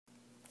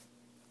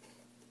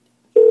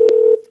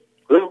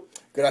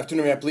Good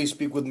afternoon. May I please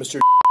speak with Mr.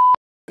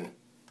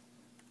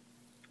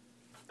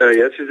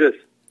 Yes, who's this?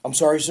 I'm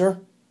sorry, sir?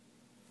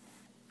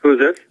 Who's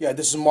this? Yeah,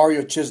 this is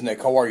Mario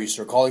Chisnek. How are you,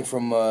 sir? Calling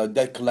from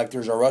Debt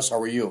Collectors R Us. How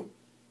are you?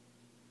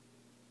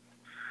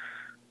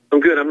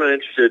 I'm good. I'm not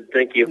interested.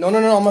 Thank you. No.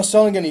 I'm not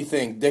selling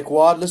anything.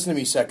 Dickwad, listen to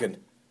me a second.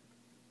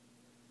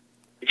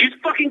 Did you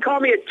fucking call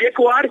me a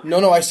dickwad?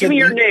 No, I said... Give me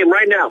your name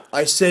right now.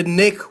 I said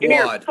Nick Give me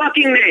your Wad.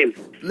 fucking name.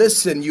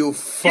 Listen, you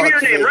fuck... Give me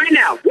your name right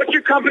now. What's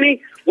your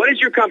company? What is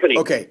your company?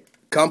 Okay,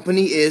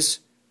 company is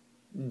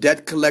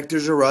Debt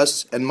Collectors R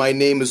Us, and my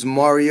name is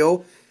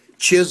Mario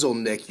Chisel,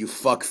 Nick, you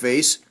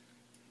fuckface.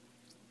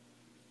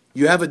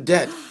 You have a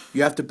debt.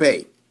 You have to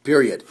pay.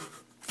 Period.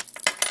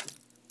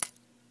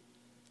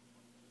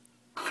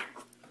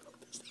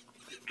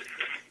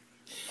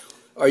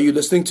 Are you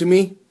listening to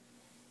me?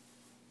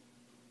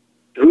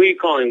 Who are you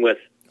calling with?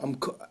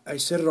 I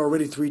said it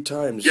already 3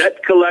 times.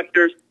 Debt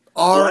Collectors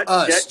R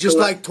Us. Just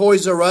like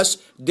Toys R Us,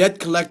 Debt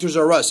Collectors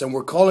R Us. And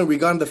we're calling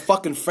regarding the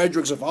fucking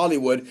Fredericks of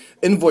Hollywood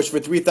invoice for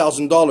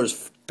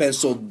 $3,000,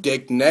 pencil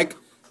dick neck.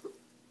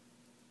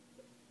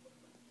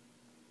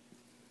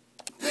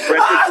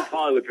 Fredericks of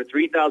Hollywood for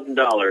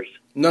 $3,000.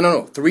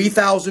 No.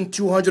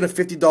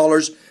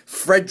 $3,250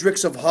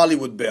 Fredericks of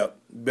Hollywood bill.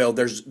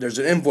 There's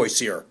an invoice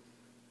here.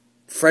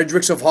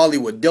 Fredericks of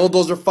Hollywood.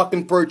 Dildos are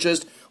fucking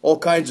purchased. All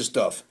kinds of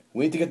stuff.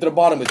 We need to get to the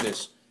bottom of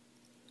this.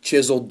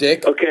 Chisel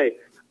dick. Okay.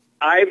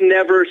 I've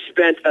never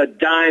spent a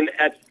dime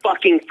at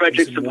fucking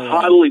Fredericks of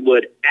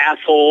Hollywood,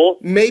 asshole.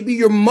 Maybe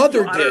your mother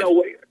did. I don't know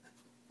what...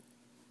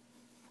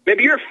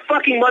 Maybe your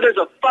fucking mother's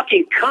a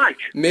fucking cunt.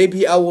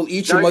 Maybe I will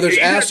eat your mother's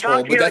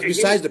asshole, but that's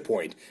besides the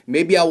point.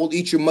 Maybe I will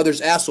eat your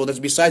mother's asshole. That's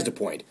besides the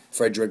point.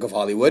 Frederick of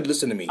Hollywood,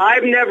 listen to me. I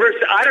don't know.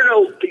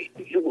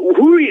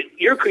 Who are you?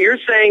 You're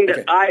saying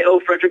that I owe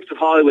Fredericks of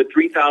Hollywood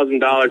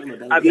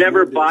 $3,000. I've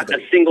never bought a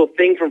single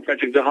thing from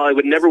Fredericks of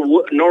Hollywood,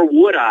 nor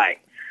would I.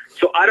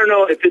 So I don't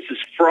know if this is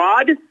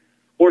fraud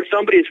or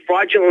somebody has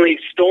fraudulently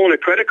stolen a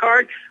credit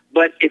card,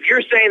 but if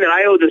you're saying that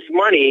I owe this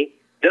money,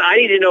 then I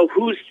need to know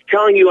who's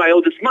telling you I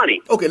owe this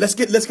money. Okay, let's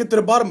get to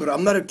the bottom of it.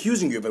 I'm not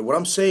accusing you of it. What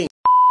I'm saying is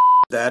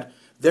that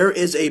there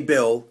is a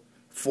bill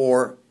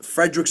for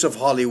Fredericks of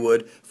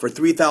Hollywood for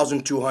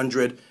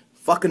 $3,200.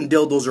 Fucking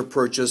dildos are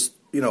purchased,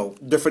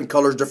 different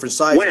colors, different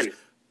sizes. When?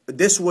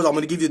 This was, I'm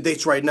going to give you the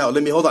dates right now.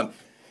 Hold on.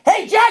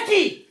 Hey,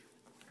 Jackie!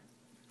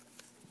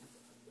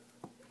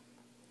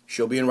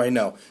 She'll be in right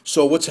now.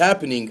 So what's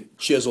happening,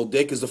 Chisel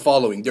Dick, is the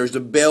following. There's a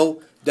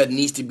bill that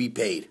needs to be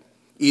paid.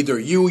 Either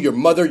you, your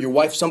mother, your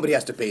wife, somebody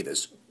has to pay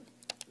this.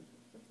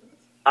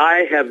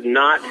 I have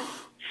not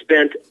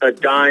spent a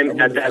dime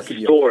at that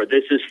store.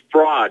 This is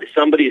fraud.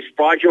 Somebody has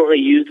fraudulently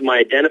used my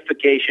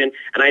identification,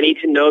 and I need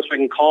to know so I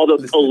can call the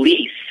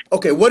police.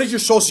 Okay, what is your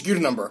social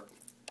security number?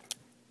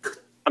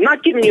 I'm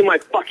not giving you my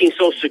fucking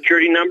social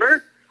security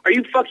number. Are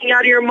you fucking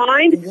out of your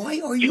mind? Why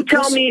are you... You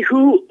tell me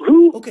who...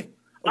 Okay.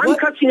 I'm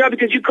cussing out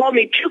because you called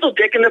me Chisel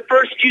Dick in the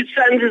first few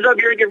sentences of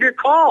your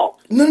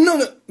call.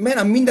 No. Man,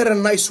 I mean that in a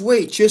nice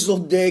way. Chisel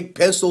Dick,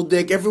 Pencil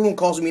Dick, everyone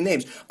calls me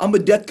names. I'm a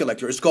debt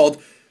collector. It's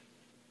called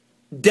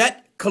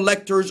Debt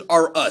Collectors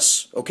R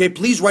Us. Okay,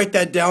 please write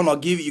that down. I'll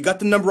give you got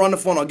the number on the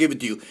phone, I'll give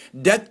it to you.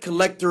 Debt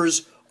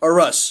Collectors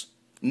R Us.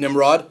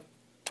 Nimrod.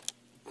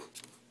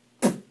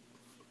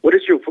 What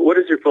is your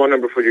phone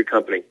number for your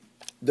company?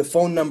 The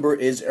phone number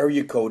is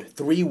area code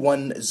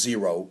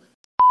 310.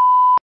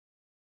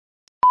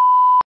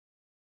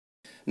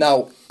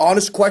 Now,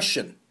 honest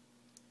question.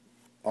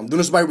 I'm doing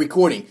this by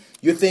recording.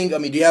 You think,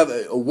 do you have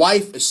a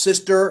wife, a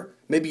sister?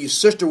 Maybe your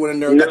sister went in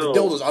there and got the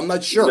dildos. I'm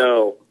not sure.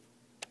 No.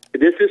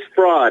 This is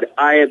fraud.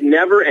 I have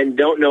never and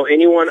don't know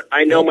anyone.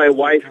 I know my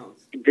wife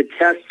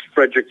detests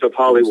Fredericks of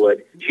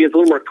Hollywood. She has a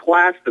little more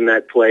class than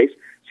that place.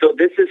 So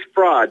this is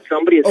fraud.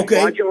 Somebody has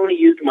fraudulently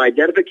used my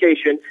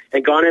identification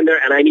and gone in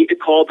there, and I need to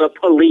call the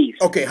police.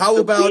 Okay, how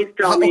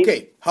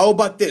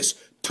about this?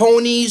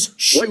 Tony's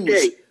Shoes. What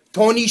date?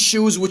 Tony's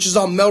Shoes, which is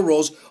on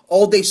Melrose,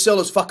 all they sell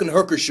is fucking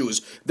hooker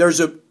shoes. There's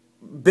a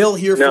bill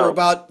here for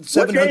about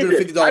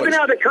 $750. I've been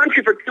out of the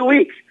country for 2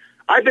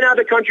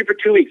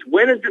 weeks.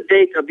 When is the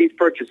date of these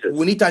purchases?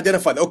 We need to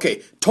identify them.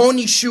 Okay,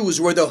 Tony's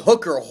Shoes, where the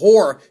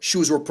whore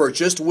shoes were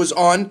purchased, was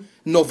on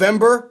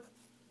November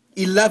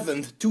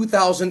 11th,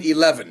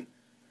 2011.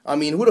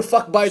 Who the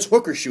fuck buys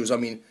hooker shoes?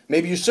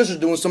 Maybe your sister's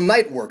doing some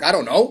night work. I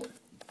don't know.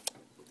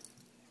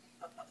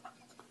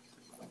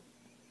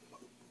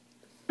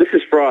 This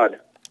is fraud.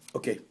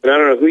 Okay. And I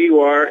don't know who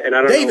you are, and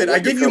I don't know David, I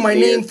give you my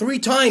name 3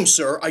 times,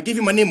 sir. I give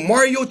you my name,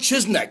 Mario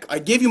Chisnek. I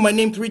gave you my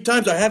name 3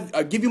 times.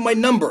 I give you my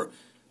number.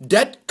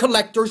 Debt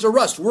Collectors R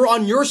Us. We're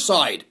on your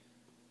side.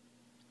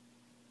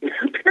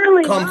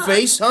 Apparently not.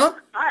 Face, huh?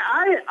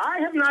 I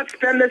have not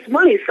spent this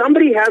money.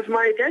 Somebody has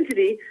my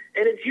identity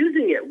and is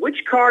using it.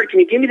 Which card? Can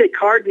you give me the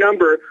card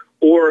number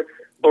or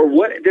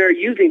what they're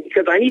using?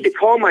 Because I need to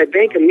call my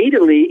bank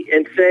immediately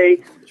and say,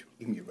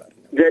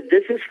 that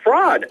this is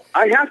fraud.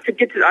 I have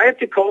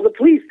to call the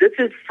police. This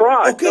is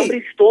fraud. Okay.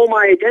 Somebody stole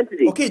my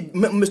identity. Okay,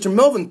 Mr.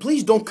 Melvin,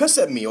 please don't cuss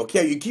at me,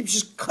 okay? You keep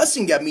just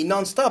cussing at me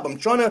nonstop. I'm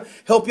trying to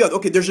help you out.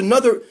 Okay, there's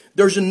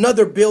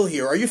another bill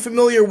here. Are you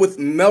familiar with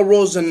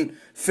Melrose and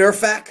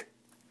Fairfax?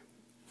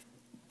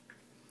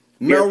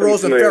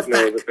 Melrose and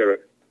Fairfax.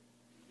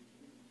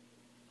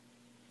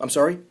 I'm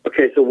sorry?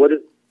 Okay, so what is...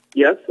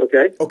 Yes,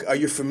 okay. Okay, are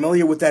you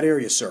familiar with that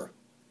area, sir?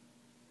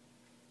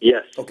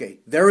 Yes. Okay,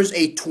 there is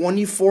a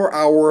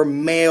 24-hour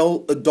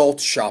male adult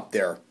shop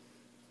there.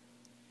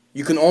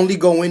 You can only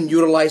go in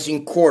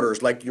utilizing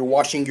quarters, like you're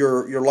washing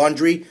your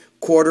laundry,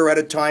 quarter at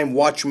a time,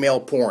 watch male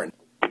porn.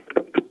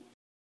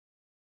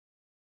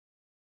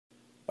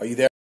 Are you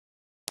there?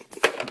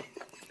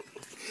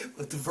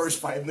 The first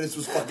 5 minutes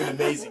was fucking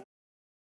amazing.